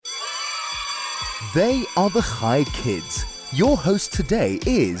They are the Chai Kids. Your host today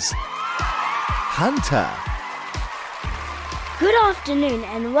is Hunter. Good afternoon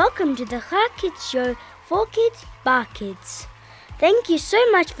and welcome to the Chai Kids show for kids by kids. Thank you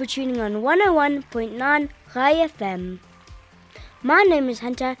so much for tuning on 101.9 Chai FM. My name is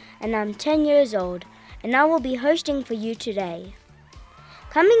Hunter and I'm 10 years old and I will be hosting for you today.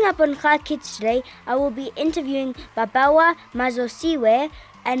 Coming up on Chai Kids today, I will be interviewing Babalwa, Mazosiwe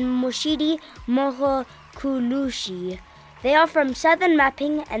and Moshidi Mokgokulu. They are from Southern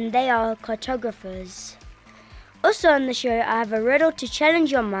Mapping and they are cartographers. Also on the show, I have a riddle to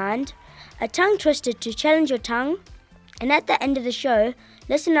challenge your mind, a tongue twister to challenge your tongue, and at the end of the show,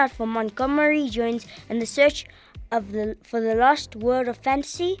 listen out for Montgomery Jones and the search for the lost world of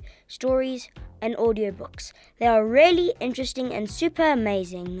fantasy, stories, and audiobooks. They are really interesting and super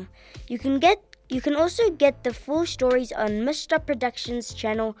amazing. You can also get the full stories on Mr. Productions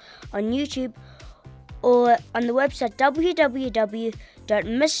channel on YouTube or on the website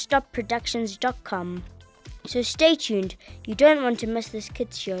www.mrproductions.com. So stay tuned, you don't want to miss this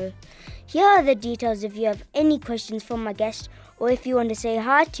kids show. Here are the details if you have any questions for my guest or if you want to say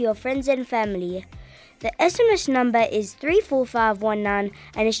hi to your friends and family. The SMS number is 34519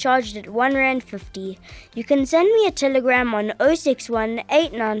 and is charged at R1.50. You can send me a telegram on 061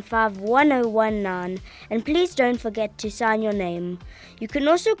 895 1019 and please don't forget to sign your name. You can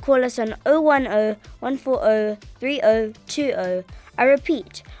also call us on 010 140 3020. I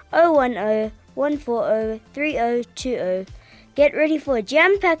repeat, 010 140 3020. Get ready for a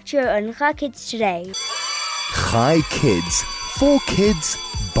jam-packed show on Chai Kids today. Chai Kids, for kids,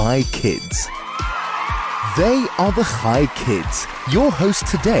 by kids. They are the Chai Kids. Your host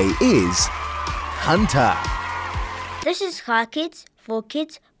today is Hunter. This is Chai Kids, for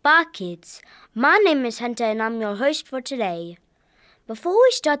kids, by kids. My name is Hunter and I'm your host for today. Before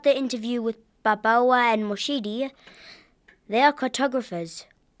we start the interview with Babalwa and Moshidi, they are cartographers.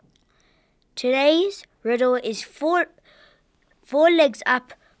 Today's riddle is four legs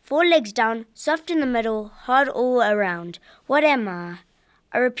up, 4 legs down, soft in the middle, hard all around. What am I?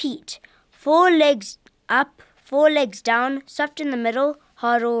 I repeat, 4 legs up, 4 legs down, soft in the middle,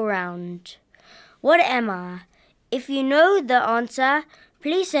 hard all around. What am I? If you know the answer,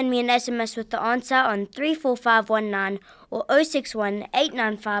 please send me an SMS with the answer on 34519 or 061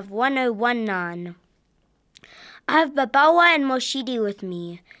 895 1019. I have Babalwa and Moshidi with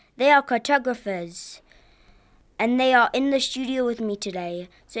me. They are cartographers and they are in the studio with me today.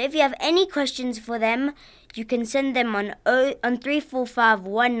 So if you have any questions for them, you can send them on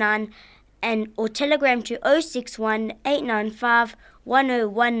 34519 or telegram to 061 895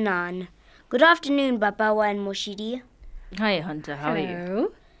 1019. Good afternoon, Babalwa and Moshidi. Hi, Hunter. How are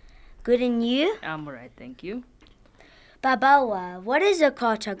you? Good, and you? I'm alright, thank you. Babalwa, what is a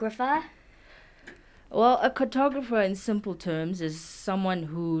cartographer? Well, a cartographer in simple terms is someone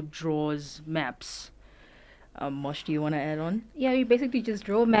who draws maps. Mosh, do you want to add on? Yeah, you basically just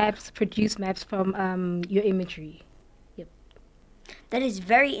draw maps, produce maps from your imagery. Yep. That is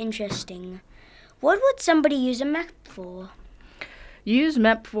very interesting. What would somebody use a map for? You use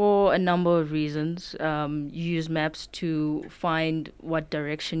map for a number of reasons. You use maps to find what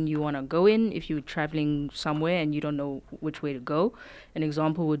direction you want to go in if you're traveling somewhere and you don't know which way to go. An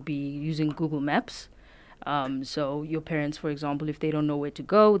example would be using Google Maps. So your parents, for example, if they don't know where to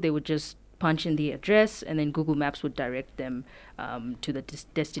go, they would just punch in the address and then Google Maps would direct them to the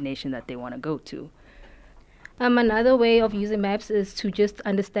destination that they want to go to. Another way of using maps is to just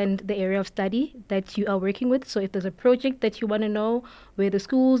understand the area of study that you are working with. So if there's a project that you want to know where the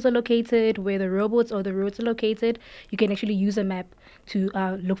schools are located, where the robots or the roads are located, you can actually use a map to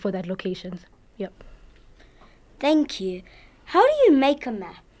look for that location. Yep. Thank you. How do you make a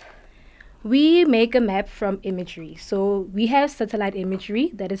map? We make a map from imagery. So we have satellite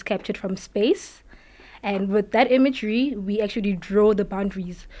imagery that is captured from space. And with that imagery, we actually draw the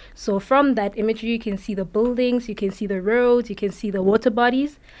boundaries. So from that imagery, you can see the buildings, you can see the roads, you can see the water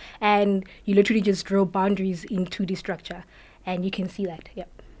bodies, and you literally just draw boundaries in 2D structure. And you can see that, yep.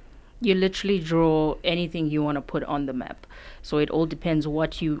 You literally draw anything you want to put on the map. So it all depends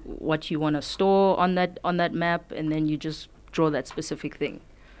what you want to store on that map, and then you just draw that specific thing.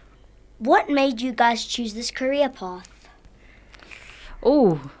 What made you guys choose this career path?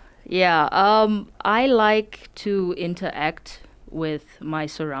 Oh, yeah. I like to interact with my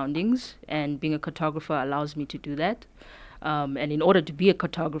surroundings, and being a cartographer allows me to do that. And in order to be a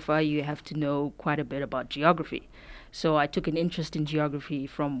cartographer, you have to know quite a bit about geography. So I took an interest in geography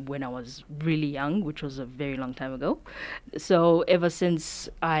from when I was really young, which was a very long time ago. So ever since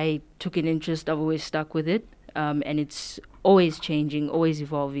I took an interest, I've always stuck with it. and it's always changing, always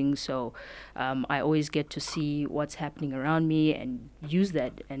evolving. So I always get to see what's happening around me and use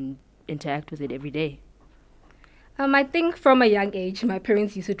that and interact with it every day. I think from a young age, my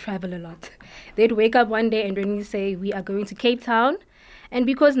parents used to travel a lot. They'd wake up one day and randomly say, "We are going to Cape Town." And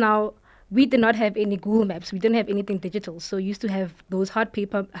because now we did not have any Google Maps, we didn't have anything digital. So we used to have those hard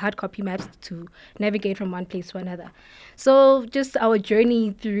copy maps to navigate from one place to another. So just our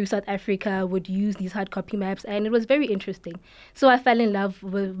journey through South Africa would use these hard copy maps, and it was very interesting. So I fell in love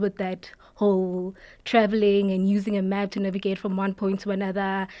with that whole traveling and using a map to navigate from one point to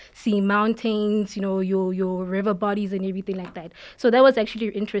another, seeing mountains, your river bodies and everything like that. So that was actually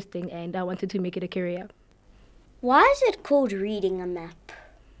interesting, and I wanted to make it a career. Why is it called reading a map?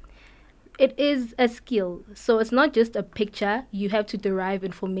 It is a skill. So it's not just a picture. You have to derive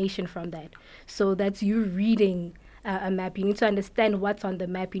information from that. So that's you reading a map. You need to understand what's on the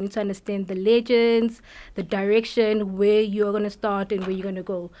map. You need to understand the legends, the direction, where you're going to start and where you're going to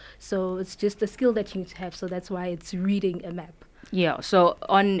go. So it's just a skill that you need to have. So that's why it's reading a map. Yeah, so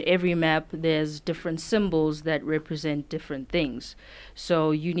on every map, there's different symbols that represent different things.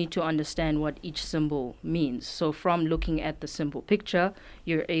 So you need to understand what each symbol means. So from looking at the simple picture,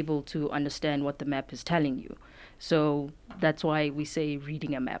 you're able to understand what the map is telling you. So that's why we say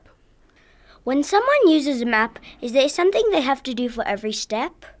reading a map. When someone uses a map, is there something they have to do for every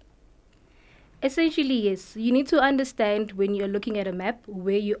step? Essentially, yes. You need to understand when you're looking at a map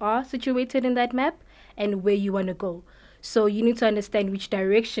where you are situated in that map and where you want to go. So you need to understand which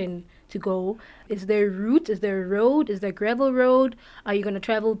direction to go. Is there a route? Is there a road? Is there a gravel road? Are you going to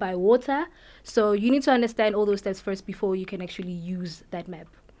travel by water? So you need to understand all those steps first before you can actually use that map.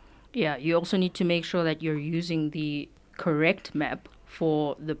 Yeah, you also need to make sure that you're using the correct map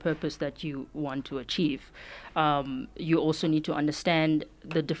for the purpose that you want to achieve. You also need to understand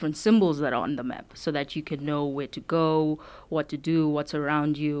the different symbols that are on the map so that you can know where to go, what to do, what's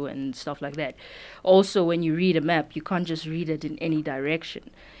around you, and stuff like that. Also, when you read a map, you can't just read it in any direction.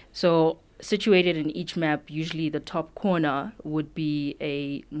 So situated in each map, usually the top corner would be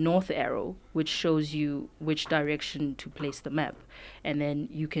a north arrow, which shows you which direction to place the map. And then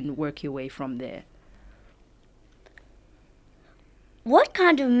you can work your way from there. What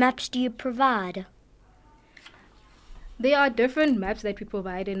kind of maps do you provide? There are different maps that we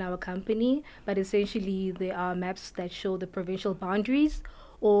provide in our company, but essentially there are maps that show the provincial boundaries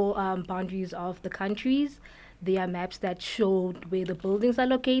or boundaries of the countries. There are maps that show where the buildings are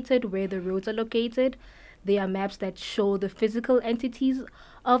located, where the roads are located. There are maps that show the physical entities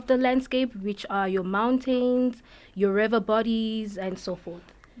of the landscape, which are your mountains, your river bodies, and so forth.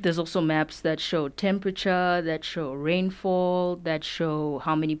 There's also maps that show temperature, that show rainfall, that show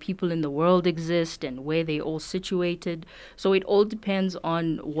how many people in the world exist and where they all situated. So it all depends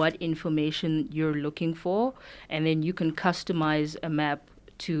on what information you're looking for, and then you can customize a map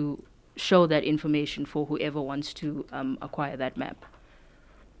to show that information for whoever wants to acquire that map.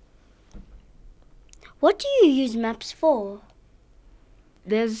 What do you use maps for?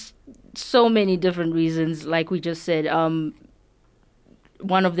 There's so many different reasons, like we just said.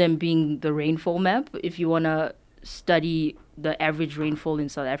 One of them being the rainfall map. If you want to study the average rainfall in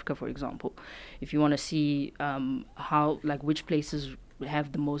South Africa, for example, if you want to see which places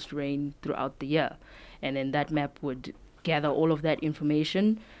have the most rain throughout the year, and then that map would gather all of that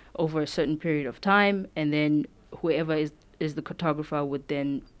information over a certain period of time, and then whoever is the cartographer would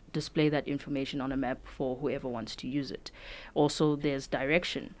then display that information on a map for whoever wants to use it. Also, there's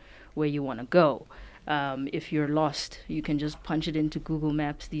direction, where you want to go. If you're lost, you can just punch it into Google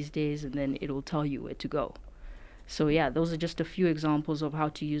Maps these days and then it'll tell you where to go. So yeah, those are just a few examples of how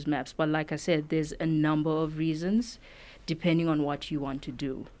to use maps. But like I said, there's a number of reasons depending on what you want to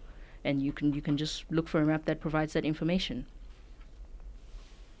do. And you can just look for a map that provides that information.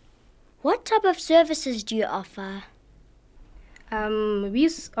 What type of services do you offer? We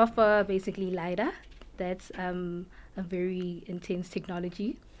offer basically LiDAR. That's a very intense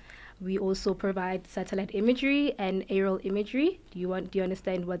technology. We also provide satellite imagery and aerial imagery. Do you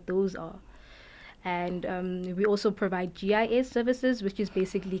understand what those are? And we also provide GIS services, which is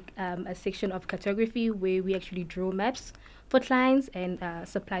basically a section of cartography where we actually draw maps for clients and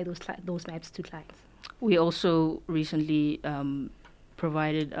supply those maps to clients. We also recently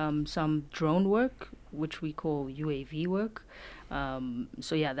provided some drone work, which we call UAV work.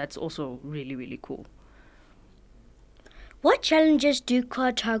 So yeah, that's also really, really cool. What challenges do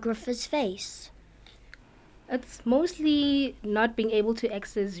cartographers face? It's mostly not being able to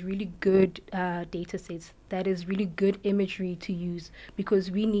access really good data sets, that is really good imagery to use, because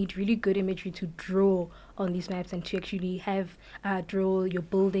we need really good imagery to draw on these maps and to actually have draw your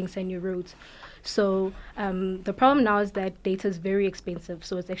buildings and your roads. So the problem now is that data is very expensive,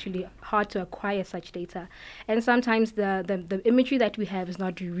 so it's actually hard to acquire such data. And sometimes the imagery that we have is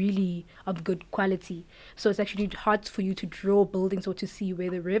not really of good quality. So it's actually hard for you to draw buildings or to see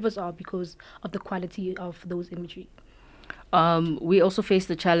where the rivers are because of the quality of those imagery. We also face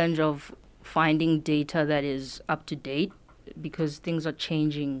the challenge of finding data that is up to date because things are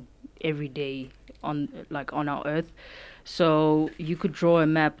changing every day on our Earth. So you could draw a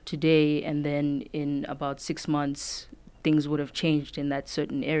map today, and then in about 6 months, things would have changed in that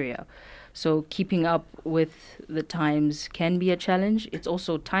certain area. So keeping up with the times can be a challenge. It's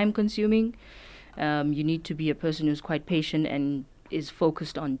also time consuming. You need to be a person who's quite patient and is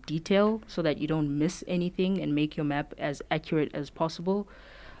focused on detail so that you don't miss anything and make your map as accurate as possible,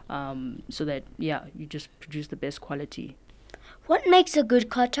 so that, you just produce the best quality. What makes a good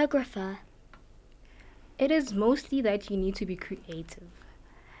cartographer? It is mostly that you need to be creative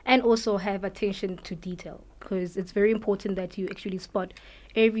and also have attention to detail, because it's very important that you actually spot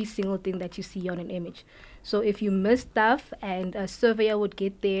every single thing that you see on an image. So if you miss stuff and a surveyor would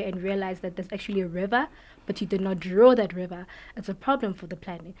get there and realize that there's actually a river, but you did not draw that river, it's a problem for the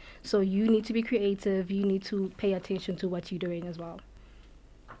planning. So you need to be creative, you need to pay attention to what you're doing as well.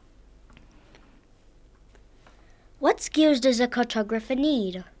 What skills does a cartographer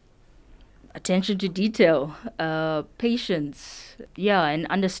need? Attention to detail, patience, and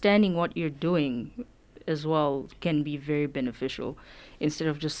understanding what you're doing as well can be very beneficial instead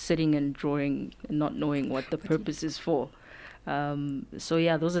of just sitting and drawing and not knowing what the purpose is for.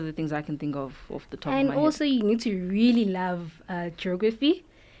 Those are the things I can think of off the top of my head. And also you need to really love geography.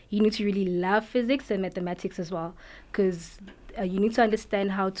 You need to really love physics and mathematics as well, because you need to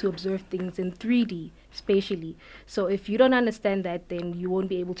understand how to observe things in 3D, spatially. So if you don't understand that, then you won't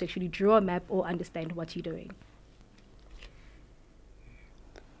be able to actually draw a map or understand what you're doing.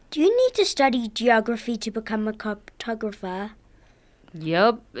 Do you need to study geography to become a cartographer?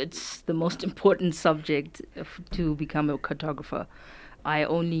 Yep, it's the most important subject to become a cartographer. I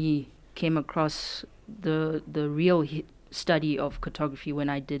only came across the real study of cartography when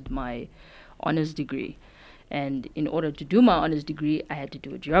I did my honors degree. And in order to do my honors degree, I had to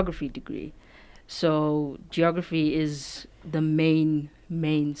do a geography degree. So geography is the main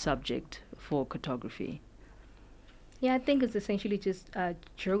subject for cartography. Yeah, I think it's essentially just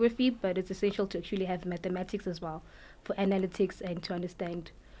geography, but it's essential to actually have mathematics as well for analytics and to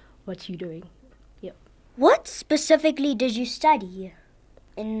understand what you're doing. Yep. What specifically did you study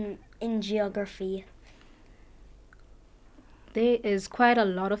in geography? There is quite a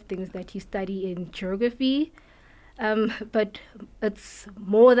lot of things that you study in geography, but it's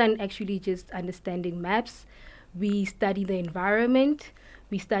more than actually just understanding maps. We study the environment,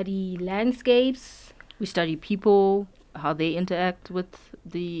 we study landscapes. We study people, how they interact with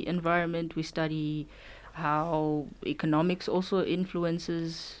the environment. We study how economics also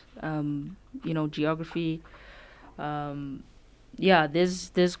influences, geography.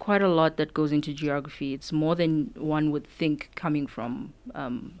 There's quite a lot that goes into geography. It's more than one would think coming from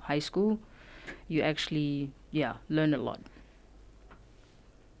high school. You actually, learn a lot.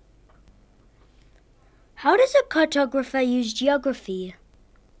 How does a cartographer use geography?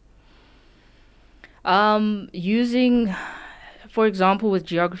 Using, for example, with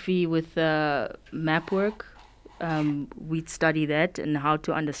geography, with map work, we'd study that and how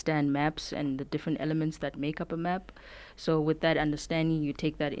to understand maps and the different elements that make up a map. So with that understanding, you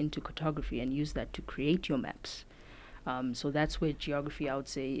take that into cartography and use that to create your maps. So that's where geography, I would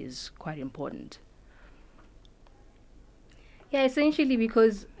say, is quite important. Yeah, essentially,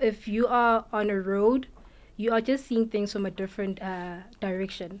 because if you are on a road, you are just seeing things from a different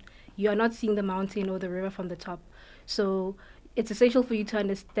direction. You are not seeing the mountain or the river from the top. So it's essential for you to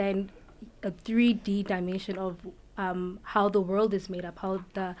understand a 3D dimension of how the world is made up, how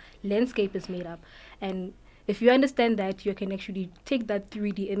the landscape is made up. And if you understand that, you can actually take that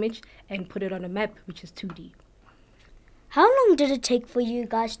 3D image and put it on a map, which is 2D. How long did it take for you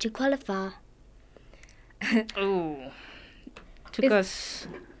guys to qualify? Took us...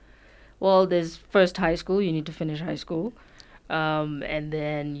 Well, there's first high school. You need to finish high school. And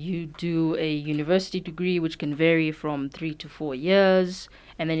then you do a university degree, which can vary from 3 to 4 years.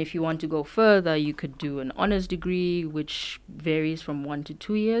 And then if you want to go further, you could do an honors degree, which varies from 1 to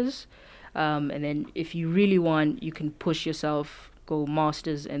 2 years. And then if you really want, you can push yourself, go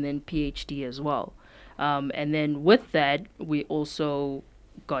masters and then PhD as well. And then with that, we also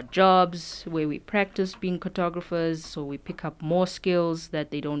got jobs where we practice being cartographers, so we pick up more skills that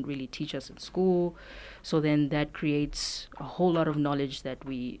they don't really teach us in school. So then that creates a whole lot of knowledge that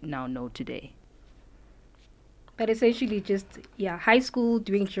we now know today. But essentially just, high school,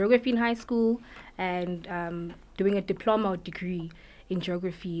 doing geography in high school, and doing a diploma or degree in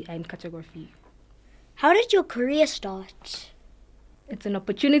geography and cartography. How did your career start? It's an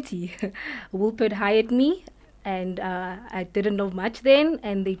opportunity. Wilpert hired me, and I didn't know much then,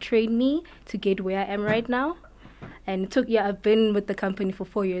 and they trained me to get where I am right now. And I've been with the company for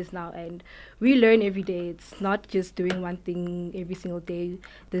 4 years now, and we learn every day. It's not just doing one thing every single day.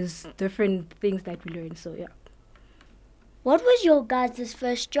 There's different things that we learn, so yeah. What was your guys'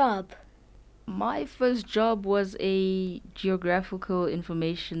 first job? My first job was a geographical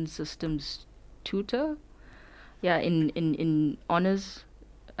information systems tutor. Yeah, in honors.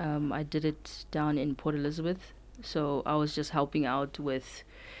 I did it down in Port Elizabeth. So I was just helping out with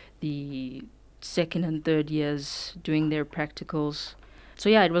the second and third years doing their practicals. So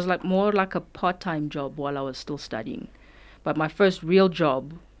yeah, it was more like a part-time job while I was still studying. But my first real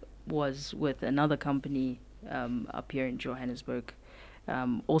job was with another company up here in Johannesburg.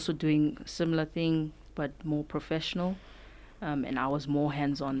 Also doing similar thing, but more professional. And I was more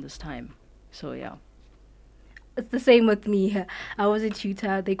hands-on this time. So yeah. It's the same with me. I was a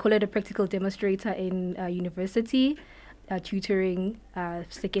tutor. They call it a practical demonstrator in university, tutoring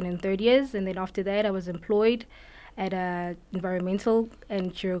second and third years. And then after that, I was employed at a environmental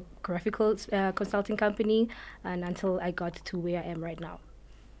and geographical consulting company, and until I got to where I am right now.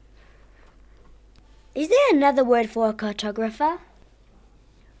 Is there another word for a cartographer?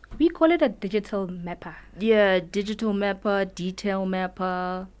 We call it a digital mapper. Yeah, digital mapper, detail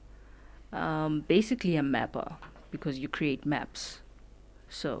mapper, basically a mapper because you create maps.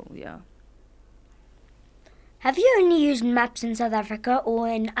 So, yeah. Have you only used maps in South Africa or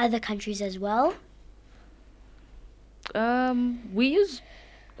in other countries as well? We use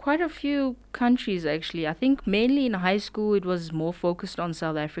quite a few countries actually. I think mainly in high school it was more focused on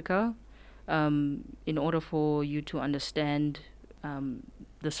South Africa in order for you to understand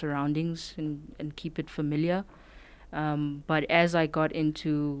the surroundings and keep it familiar. But as I got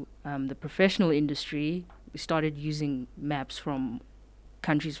into the professional industry, we started using maps from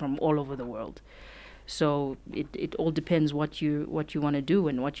countries from all over the world. So it all depends what you want to do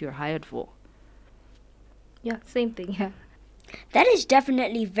and what you're hired for. Yeah, same thing, yeah. That is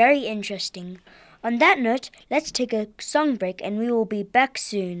definitely very interesting. On that note, let's take a song break and we will be back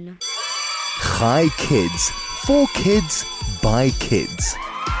soon. Hi Kids, for kids, by kids.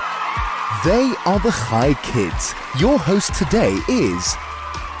 They are the Hi Kids. Your host today is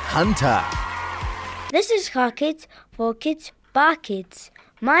Hunter. This is Hi Kids, for kids, by kids.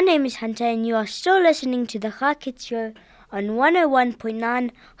 My name is Hunter and you are still listening to the Hi Kids show on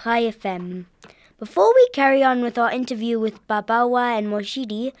 101.9 Hi FM. Before we carry on with our interview with Babalwa and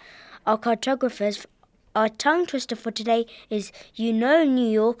Moshidi, our cartographers, our tongue twister for today is you know New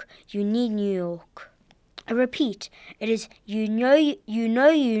York, you need New York. I repeat, it is you know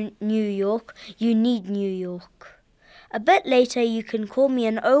New York, you need New York. A bit later you can call me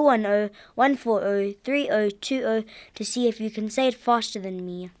on 010-140-3020 to see if you can say it faster than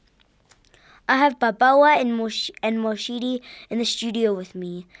me. I have Babalwa and Moshidi in the studio with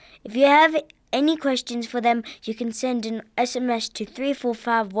me. If you have any questions for them, you can send an SMS to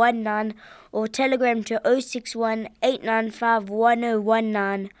 34519 or telegram to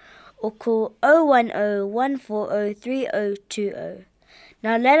 061-895-1019 or call 010-140-3020.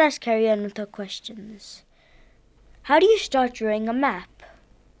 Now let us carry on with our questions. How do you start drawing a map?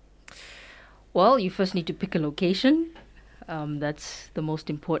 Well, you first need to pick a location. That's the most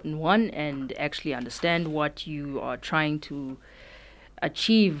important one, and actually understand what you are trying to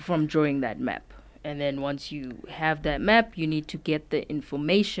achieve from drawing that map. And then once you have that map, you need to get the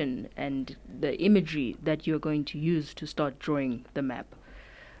information and the imagery that you're going to use to start drawing the map.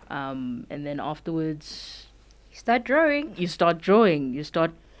 And then afterwards, You start drawing. You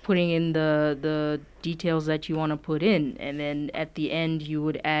start putting in the details that you want to put in, and then at the end you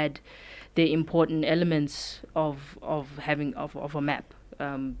would add the important elements of a map,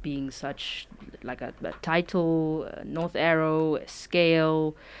 being such like a title, a north arrow, a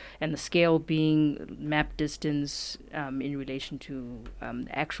scale, and the scale being map distance in relation to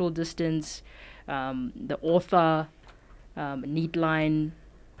the actual distance, the author, neat line,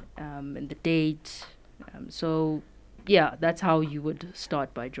 and the date. So yeah, that's how you would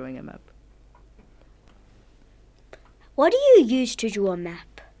start by drawing a map. What do you use to draw a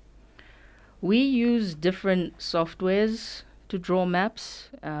map? We use different softwares to draw maps.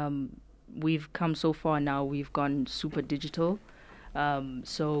 We've come so far now, we've gone super digital.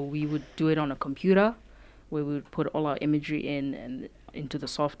 So we would do it on a computer where we would put all our imagery in and into the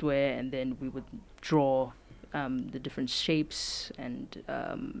software, and then we would draw the different shapes and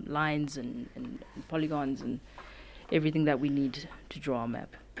lines and polygons and everything that we need to draw a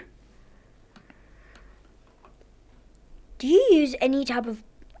map. Do you use any type of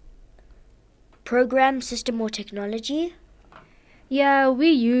program, system, or technology? Yeah, we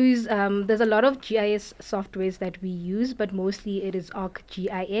use, there's a lot of GIS softwares that we use, but mostly it is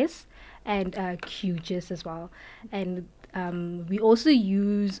ArcGIS and QGIS as well. And we also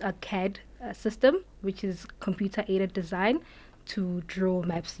use a CAD system, which is computer aided design, to draw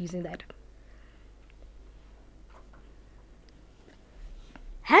maps using that.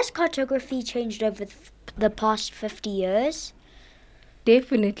 Has cartography changed over the past 50 years?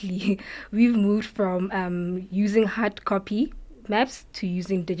 Definitely. We've moved from using hard copy maps to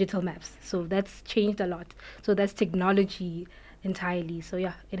using digital maps. So that's changed a lot. So that's technology entirely. So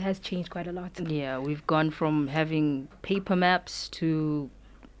yeah, it has changed quite a lot. Yeah, we've gone from having paper maps to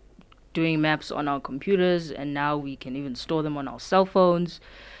doing maps on our computers, and now we can even store them on our cell phones.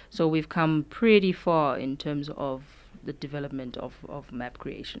 So we've come pretty far in terms of the development of map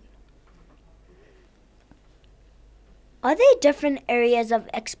creation. Are there different areas of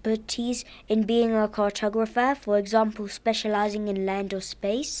expertise in being a cartographer, for example, specializing in land or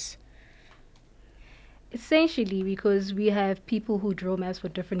space? Essentially, because we have people who draw maps for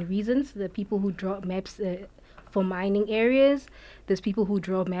different reasons. The people who draw maps for mining areas. There's people who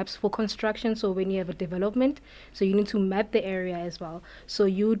draw maps for construction. So when you have a development, so you need to map the area as well. So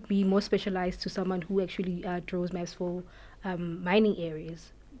you'd be more specialized to someone who actually draws maps for mining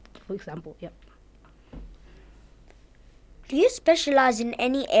areas, for example. Yep. Do you specialize in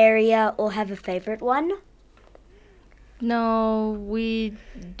any area or have a favorite one? No, we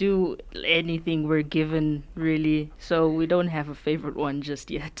do anything we're given, really. So we don't have a favorite one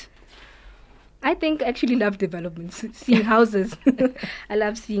just yet. I think I actually love developments, seeing houses. I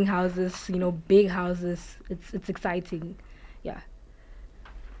love seeing houses, big houses. It's exciting. Yeah.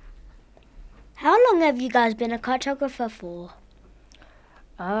 How long have you guys been a cartographer for?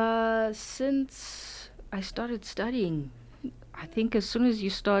 Since I started studying. I think as soon as you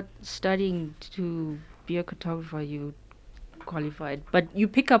start studying to be a cartographer, you qualified. But you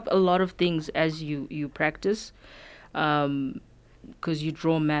pick up a lot of things as you practice, because you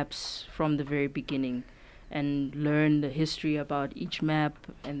draw maps from the very beginning and learn the history about each map,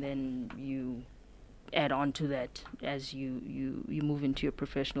 and then you add on to that as you move into your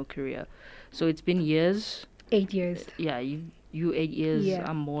professional career. So it's been years. 8 years. Yeah, you 8 years. Yeah.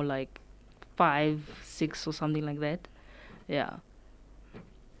 I'm more like 5, 6 or something like that. Yeah.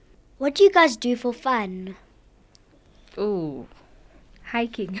 What do you guys do for fun? Oh,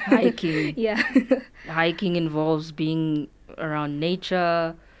 Hiking. hiking. Yeah. Hiking involves being around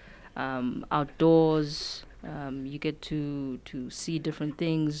nature, outdoors. You get to see different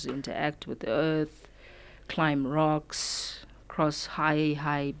things, interact with the earth, climb rocks, cross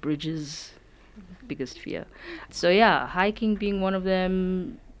high bridges. Biggest fear. So yeah, hiking being one of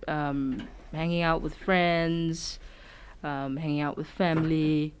them. Hanging out with friends, hanging out with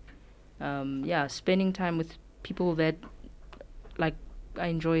family. Yeah, spending time with people that I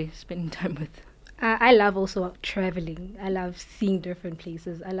enjoy spending time with. I love also traveling. I love seeing different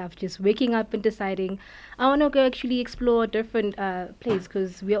places. I love just waking up and deciding I want to go actually explore a different place,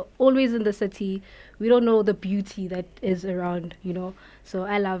 because we are always in the city. We don't know the beauty that is around, So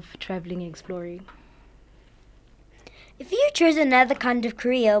I love traveling and exploring. If you chose another kind of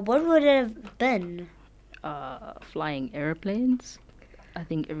career, what would it have been? Flying airplanes. I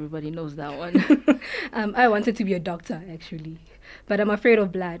think everybody knows that one. I wanted to be a doctor, actually. But I'm afraid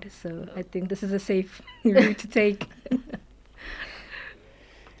of blood, so I think this is a safe route to take.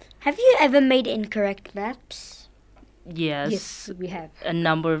 Have you ever made incorrect maps? Yes, we have. a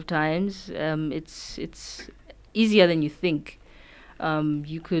number of times. It's easier than you think.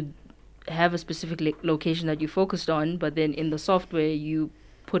 You could have a specific location that you focused on, but then in the software you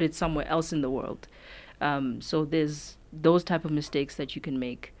put it somewhere else in the world. So there's those type of mistakes that you can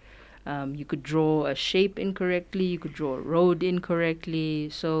make. You could draw a shape incorrectly, you could draw a road incorrectly.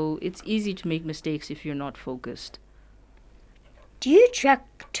 So it's easy to make mistakes if you're not focused. Do you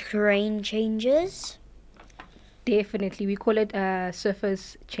track terrain changes? Definitely. We call it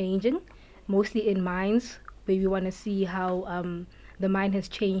surface changing, mostly in mines, where we want to see how the mine has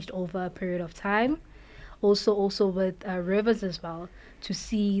changed over a period of time. Also with rivers as well, to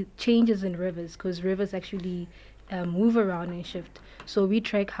see changes in rivers, because rivers actually move around and shift. So we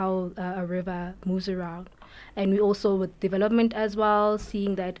track how a river moves around. And we also, with development as well,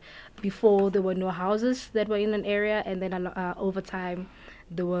 seeing that before there were no houses that were in an area, and then over time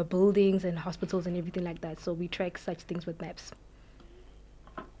there were buildings and hospitals and everything like that. So we track such things with maps.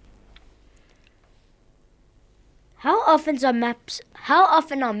 How often are maps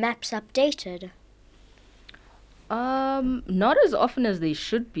updated? Not as often as they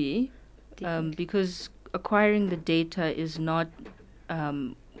should be, because acquiring the data is not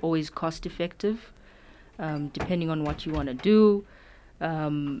always cost effective, depending on what you want to do.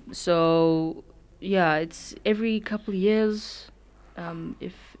 So, yeah, it's every couple of years,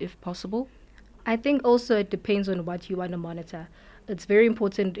 if possible. I think also it depends on what you want to monitor. It's very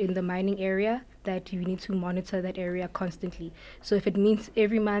important in the mining area that you need to monitor that area constantly. So if it means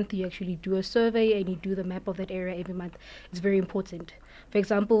every month you actually do a survey and you do the map of that area every month, it's very important. For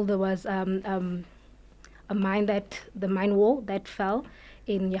example, there was the mine wall that fell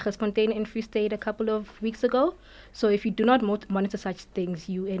in Jagersfontein in Free State a couple of weeks ago. So if you do not monitor such things,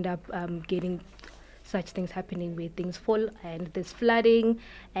 you end up getting such things happening where things fall and there's flooding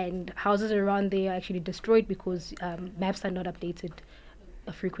and houses around there are actually destroyed because maps are not updated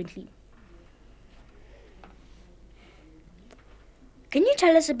frequently. Can you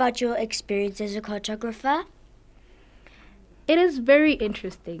tell us about your experience as a cartographer? It is very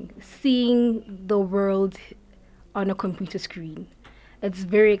interesting seeing the world on a computer screen. It's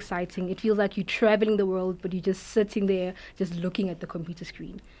very exciting. It feels like you're traveling the world, but you're just sitting there, just looking at the computer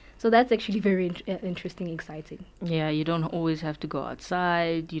screen. So that's actually very interesting, exciting. Yeah, you don't always have to go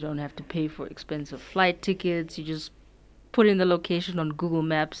outside. You don't have to pay for expensive flight tickets. You just put in the location on Google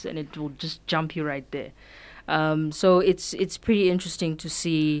Maps and it will just jump you right there. So it's pretty interesting to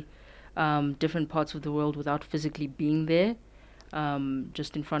see different parts of the world without physically being there,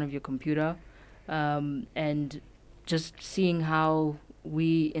 just in front of your computer, and just seeing how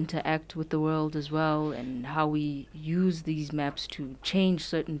we interact with the world as well and how we use these maps to change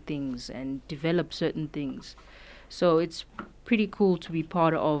certain things and develop certain things. So it's pretty cool to be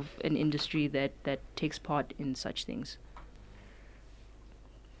part of an industry that takes part in such things.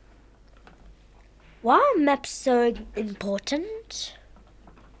 Why are maps so important?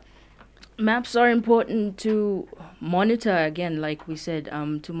 Maps are important to monitor, again, like we said,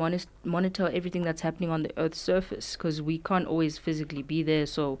 to monitor everything that's happening on the Earth's surface, because we can't always physically be there.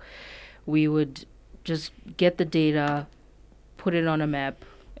 So we would just get the data, put it on a map,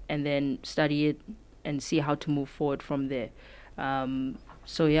 and then study it and see how to move forward from there.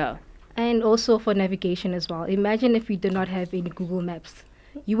 So, yeah. And also for navigation as well. Imagine if we did not have any Google Maps.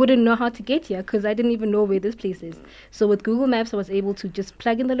 You wouldn't know how to get here because I didn't even know where this place is. So with Google Maps, I was able to just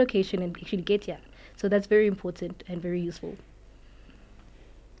plug in the location and actually get here. So that's very important and very useful.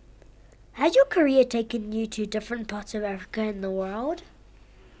 Has your career taken you to different parts of Africa and the world?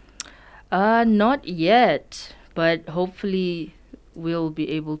 Not yet, but hopefully we'll be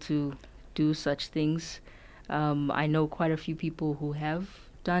able to do such things. I know quite a few people who have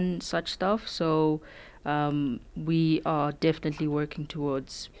done such stuff, so we are definitely working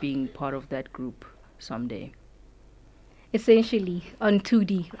towards being part of that group someday. Essentially, on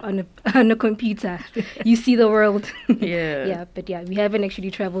 2D, on a computer, you see the world. Yeah. But we haven't actually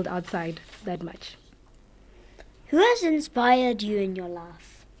traveled outside that much. Who has inspired you in your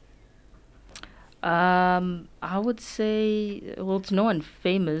life? I would say, well, it's no one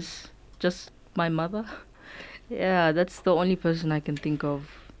famous, just my mother. Yeah, that's the only person I can think of.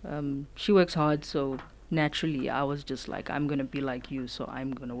 She works hard, so naturally I was just like, I'm going to be like you, so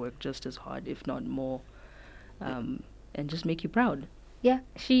I'm going to work just as hard, if not more, and just make you proud. Yeah,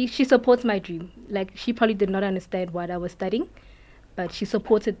 she supports my dream. Like, she probably did not understand what I was studying, but she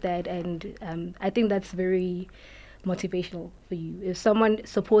supported that, and I think that's very motivational for you. If someone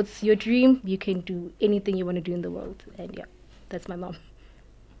supports your dream, you can do anything you want to do in the world, and yeah, that's my mom.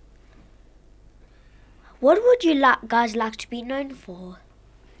 What would you guys like to be known for?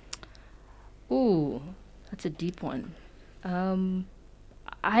 Ooh, that's a deep one.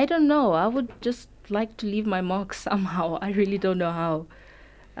 I don't know. I would just like to leave my mark somehow. I really don't know how.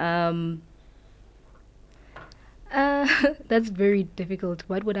 That's very difficult.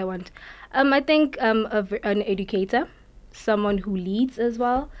 What would I want? I think an educator, someone who leads as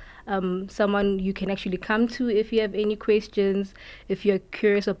well, someone you can actually come to if you have any questions, if you're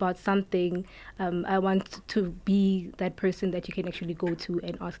curious about something. I want to be that person that you can actually go to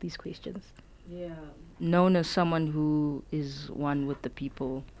and ask these questions. Yeah. Known as someone who is one with the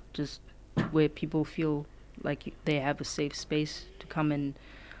people, just where people feel like they have a safe space to come and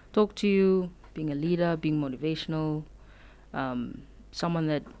talk to you, being a leader, being motivational, someone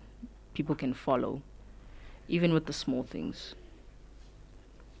that people can follow, even with the small things.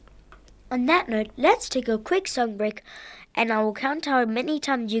 On that note, let's take a quick song break, and I will count how many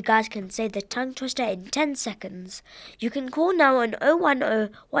times you guys can say the tongue twister in 10 seconds. You can call now on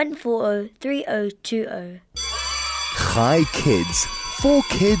 010-140-3020. Hi Kids, for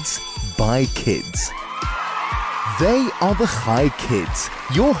kids, by kids. They are the Chai Kids.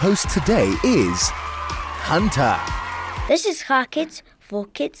 Your host today is Hunter. This is Chai Kids, for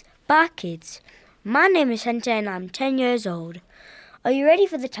kids, by kids. My name is Hunter and I'm 10 years old. Are you ready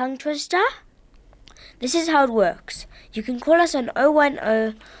for the tongue twister? This is how it works. You can call us on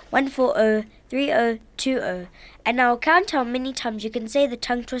 010-140-3020 and I'll count how many times you can say the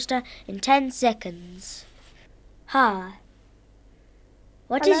tongue twister in 10 seconds. Hi.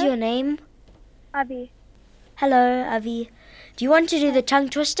 What is your name? Avi. Hello, Avi. Do you want to do the tongue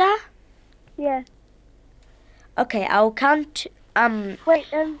twister? Yeah. Okay, I'll count. Wait.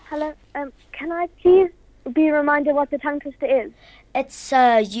 Hello. Can I please be reminded what the tongue twister is? It's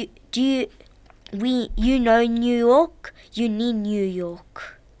you know New York. You need New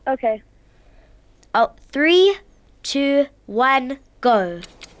York. Okay. 3, 2, 1, go.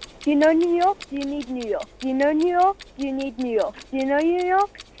 Do you know New York? Do you need New York? Do you know New York? Do you need New York? Do you know New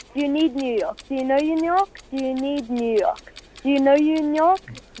York? Do you need New York? Do you know New York? Do you need New York? Do you know New York?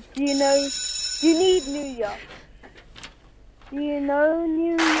 Do you need New York? Do you know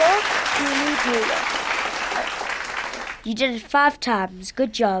New York? Do you need New York? You did it 5 times.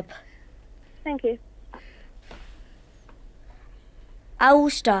 Good job. Thank you. I will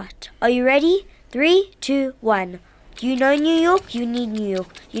start. Are you ready? 3, 2, 1. You know New York, you need New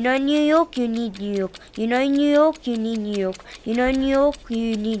York. You know New York, you need New York. You know New York, you need New York. You know New York,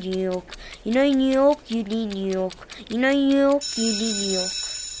 you need New York. You know New York, you need New York. You know New York, you need New York.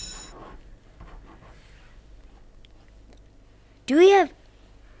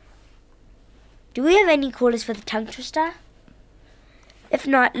 Do we have any callers for the tongue twister? If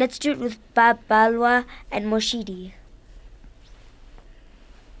not, let's do it with Babalwa and Moshidi.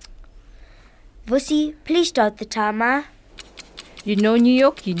 Vusi, please start the timer. You know New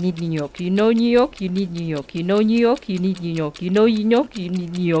York, you need New York. You know New York, you need New York. You know New York, you need New York. You know New York, you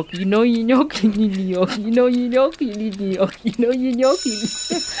need New York. You know New York, you need New York. You know New York, you need New York. You know New York, you need...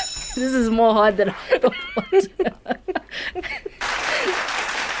 This is more hard than I thought.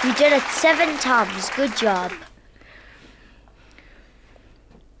 You did it 7 times. Good job.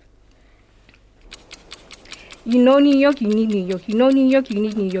 You know New York, you need New York. You know New York, you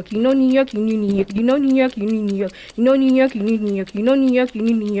need New York. You know New York, you need New York. You know New York, you need New York. You know New York, you need New York. You know New York, you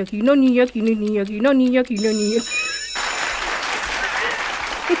need New York. You know New York, you need New York. You know New York, you know New York.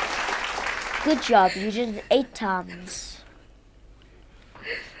 Good job. You did it 8 times.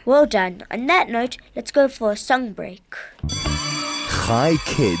 Well done. On that note, let's go for a song break. Chai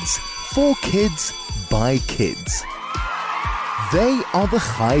Kids. For kids, by kids. They are the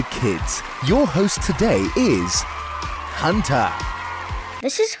Chai Kids. Your host today is Hunter.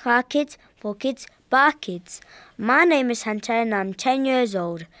 This is Chai Kids, for kids, by kids. My name is Hunter and I'm 10 years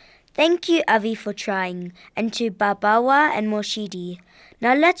old. Thank you, Avi, for trying, and to Babalwa and Moshidi.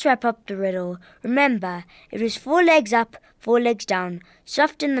 Now let's wrap up the riddle. Remember, it was 4 legs up, 4 legs down,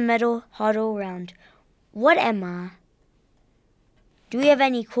 soft in the middle, hard all round. What am I? Do we have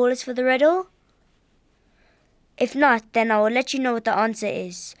any callers for the riddle? If not, then I will let you know what the answer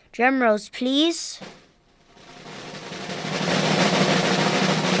is. Drum rolls, please.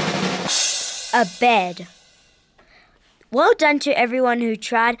 A bed. Well done to everyone who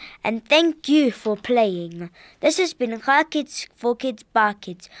tried, and thank you for playing. This has been Chai Kids, for kids, by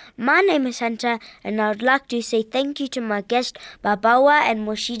kids. My name is Hunter, and I would like to say thank you to my guests Babalwa and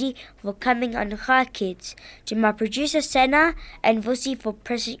Moshidi for coming on Chai Kids, to my producer Senna and Vusi for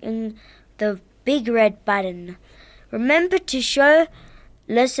pressing the big red button. Remember to show,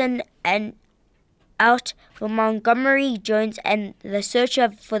 listen, and out for Montgomery Jones and the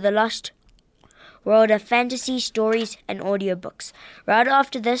Searcher for the Lost World of Fantasy Stories and Audiobooks. Right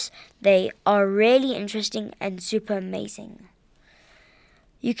after this, they are really interesting and super amazing.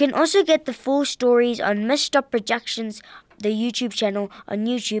 You can also get the full stories on Stop Productions, the YouTube channel on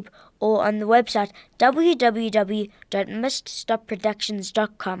YouTube, or on the website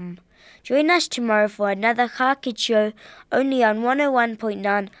www.miststopproductions.com. Join us tomorrow for another Chai Kids show, only on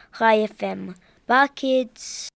 101.9 Chai FM. Bye, kids.